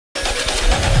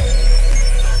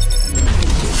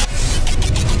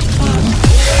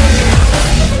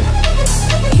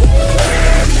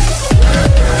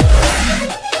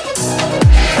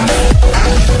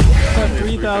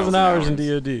3,000 hours in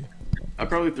DoD. I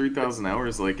probably 3,000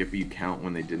 hours, like if you count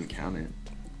when they didn't count it.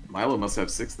 Milo must have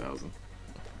 6,000.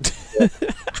 I used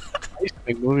to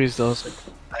make movies though, so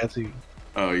I had to.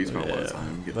 Oh, you spent a lot of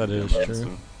time getting that the is demos true. and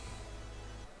stuff.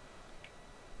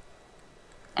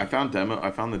 I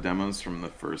found the demos from the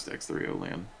first X3O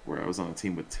LAN where I was on a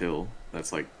team with Till.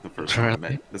 That's like the first time I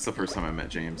met. That's the first time I met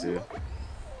James. Yeah.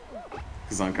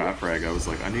 Because on Godfrag, I was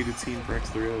like, I need a team for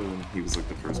X3O, and he was like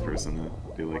the first person to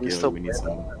be like, yeah, we need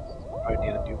someone. I need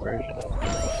a new version.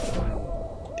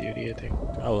 Duty, I think.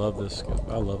 I love this.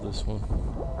 I love this one.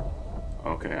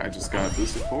 Okay, I just got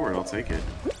boosted forward. I'll take it.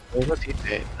 What's he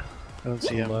saying? I don't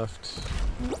see him. Left.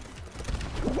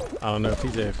 I don't know if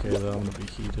he's AFK though. I'm gonna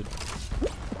be heated.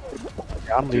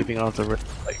 I'm leaving on the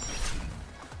like.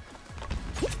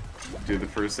 Dude, the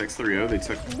first X3O, they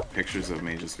took pictures of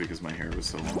me just because my hair was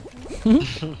so long. Look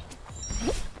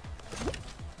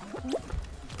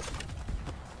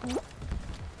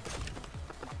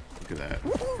at that.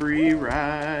 Free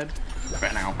ride.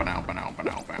 Ba-now, ba-now, ba-now,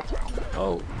 ba-now, ba-now.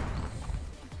 Oh.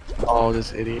 Oh,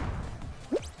 this idiot.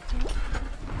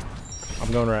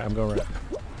 I'm going right. I'm going right.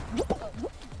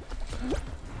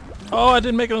 Oh, I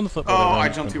didn't make it on the flip. Oh, I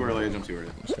jumped too early. I'm just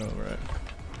going right.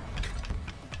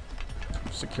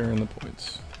 Securing the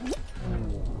points.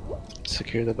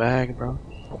 Secure the bag, bro.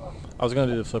 I was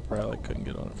gonna do the flip right, I like, couldn't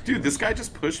get on it. Dude, this guy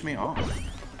just pushed me off.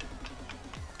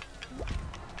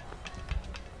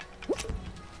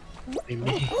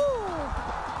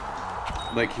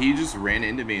 Like, he just ran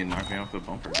into me and knocked me off the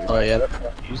bumper, dude. Oh yeah, that's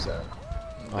what I use that.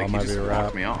 Like, he just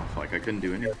knocked me off. Like, I couldn't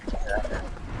do anything.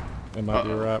 It might be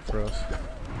a wrap for us.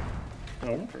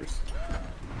 Oh, first.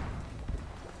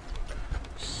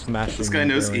 Smashing. This guy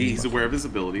knows he's aware of his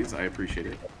abilities. I appreciate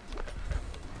it.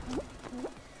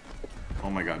 Oh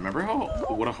my god, remember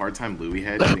what a hard time Louis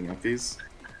had getting up these?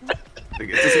 Like,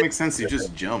 it doesn't make sense, you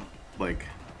just jump. Like,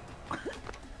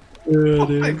 yeah,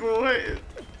 dude. like what?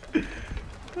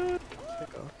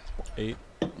 8.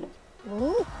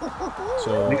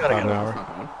 So, we gotta get an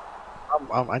hour.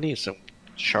 I need some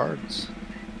shards.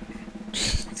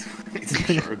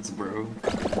 Shards, bro.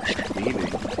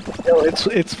 Meaning. Yo,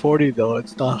 it's 40 though.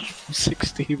 It's not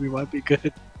 60. We might be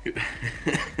good.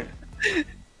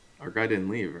 Our guy didn't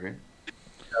leave, right?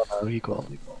 No, equal.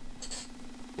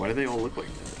 Why do they all look like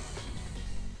that?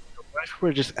 What if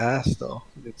we're just ass though?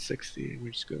 It's 60 and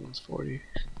we're just going 40.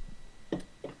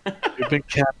 We've been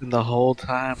capping the whole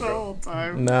time, bro. The whole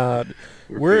time. Nah,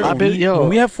 when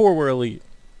we have 4, we're elite.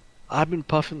 I've been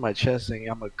puffing my chest saying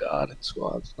I'm a god in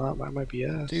squads. Not I might be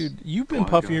ass. Dude, you've been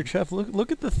puffing your chest.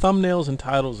 Look at the thumbnails and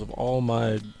titles of all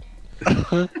my.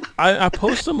 I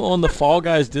post them on the Fall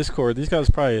Guys Discord. These guys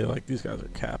probably like these guys are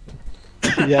capping.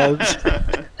 Yeah.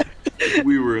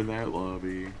 We were in that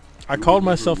lobby. I called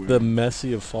myself the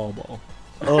Messi of fall ball.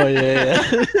 Oh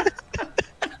yeah.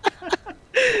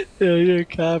 Yo, you're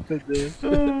capping, dude.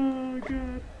 Oh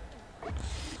god.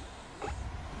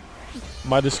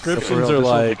 My descriptions are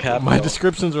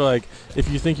like if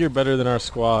you think you're better than our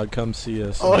squad, come see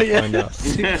us. Oh yeah. Find out.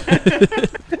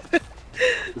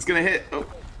 It's gonna hit. Oh.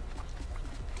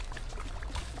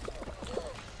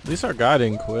 At least our guy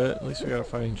didn't quit. At least we got a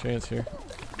fighting chance here.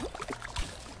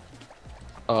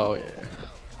 Oh yeah.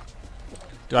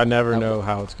 Dude, I never know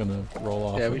how it's gonna roll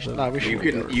off. Yeah, we should.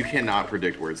 You cannot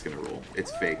predict where it's gonna roll.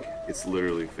 It's fake. It's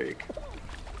literally fake.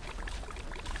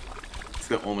 It's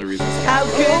the only reason. How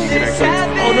can this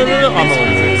happen? Oh no! I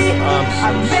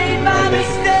made my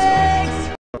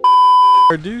mistakes.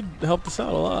 Our dude helped us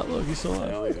out a lot. Look, he's still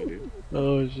alive. Hell yeah, dude.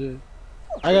 Oh shit.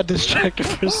 I got distracted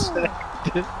for a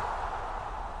second.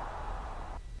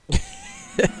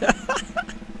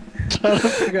 Trying to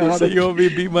figure out how So to you want me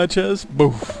to beat my chest?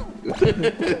 Boof. I didn't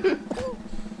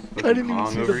even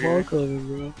see the ball coming,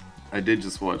 bro. I did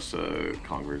just watch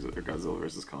Kong versus Godzilla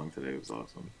vs Kong today. It was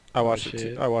awesome. I watched it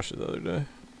too. I watched it the other day.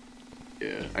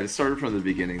 Yeah, I just started from the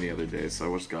beginning the other day. So I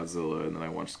watched Godzilla, and then I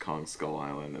watched Kong Skull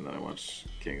Island, and then I watched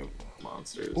King of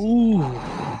Monsters. Ooh.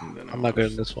 And then I'm not good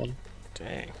in this one.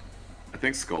 Dang. I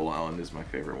think Skull Island is my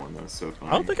favorite one though. It's so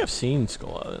funny. I don't think I've seen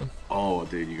Skull Island. Oh,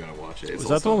 dude, you gotta watch it. Was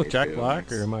that the one with Jack Black,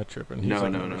 or am I tripping? He's No,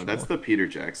 like no, no. That's the Peter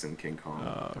Jackson King Kong.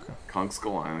 Oh, okay. Kong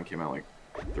Skull Island came out like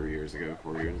 3 years ago,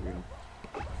 4 years ago.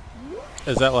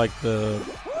 Is that like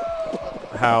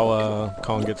how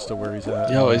Kong gets to where he's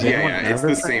at? Yo, is Yeah, anyone it's the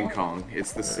nervous same right now? Kong.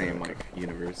 It's the same like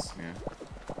universe. Yeah.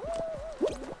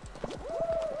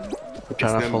 We're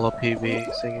trying to them. follow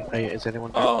PB singing. Hey, is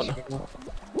anyone Oh, nervous right now?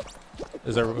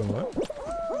 Is everyone what?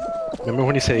 Remember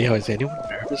when you said, yo, is anyone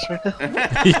nervous right now?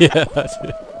 Yeah.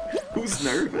 Dude. Who's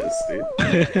nervous, dude?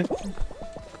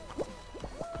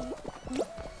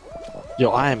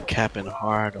 Yo, I am capping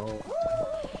hard.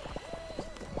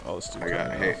 let's do.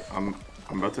 Hey, I'm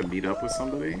about to meet up with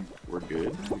somebody. We're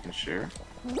good. We can share.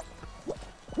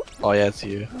 Oh yeah, it's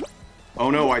you. Oh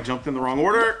no, I jumped in the wrong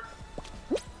order.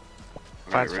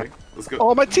 Fine, Alright, ready? Let's go.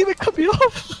 Oh, my teammate cut me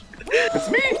off. It's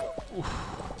me.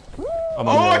 I'm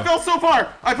Oh, on I yellow. fell so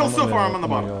far. I fell so far. yellow. I'm on the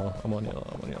bottom. I'm on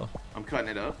yellow. I'm on yellow. I'm cutting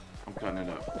it up. I'm cutting it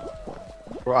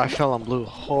up. Bro, I fell on blue.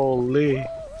 Holy.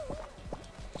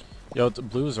 Yo,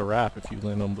 blue is a wrap if you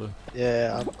land on blue.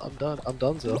 Yeah, I'm done. I'm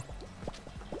done, Zil.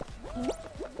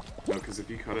 No, because if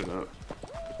you cut it up.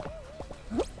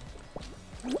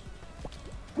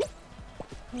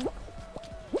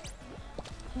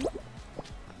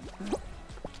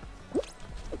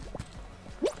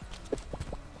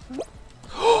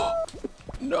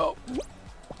 No.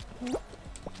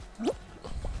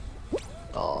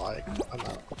 Oh, I'm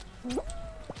out.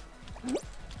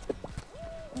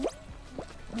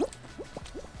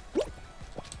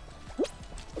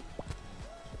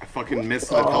 I fucking missed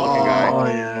the Pelican guy. Oh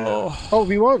yeah. Oh. Oh,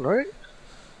 we won, right?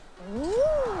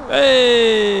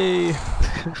 Hey.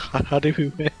 How did we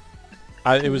win?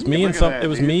 It was me and Look at some. that, It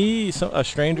was dude. me, a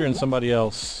stranger, and somebody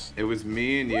else. It was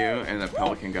me and you and a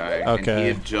Pelican guy. And Okay. he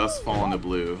had just fallen to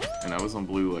blue, and I was on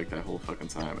blue like that whole fucking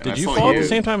time. And Did I you saw fall at the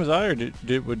same time as I, or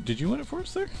did you win it for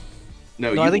us there? No,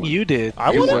 No, you I think won. you did.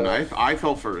 I You won won. it. I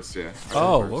fell first. Yeah. I fell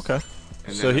Oh, first. okay.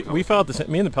 And So then the we fell at Pelican. the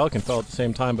same. Me and the Pelican fell at the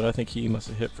same time, but I think he must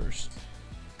have hit first.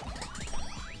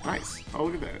 Nice. Oh,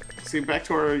 look at that. See, back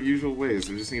to our usual ways.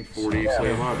 We just need 40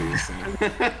 player lobbies.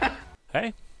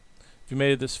 Hey, if you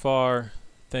made it this far,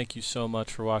 thank you so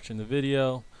much for watching the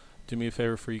video. Do me a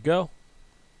favor before you go.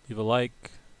 Leave a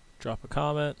like, drop a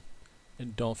comment,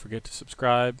 and don't forget to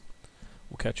subscribe.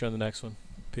 We'll catch you on the next one.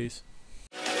 Peace.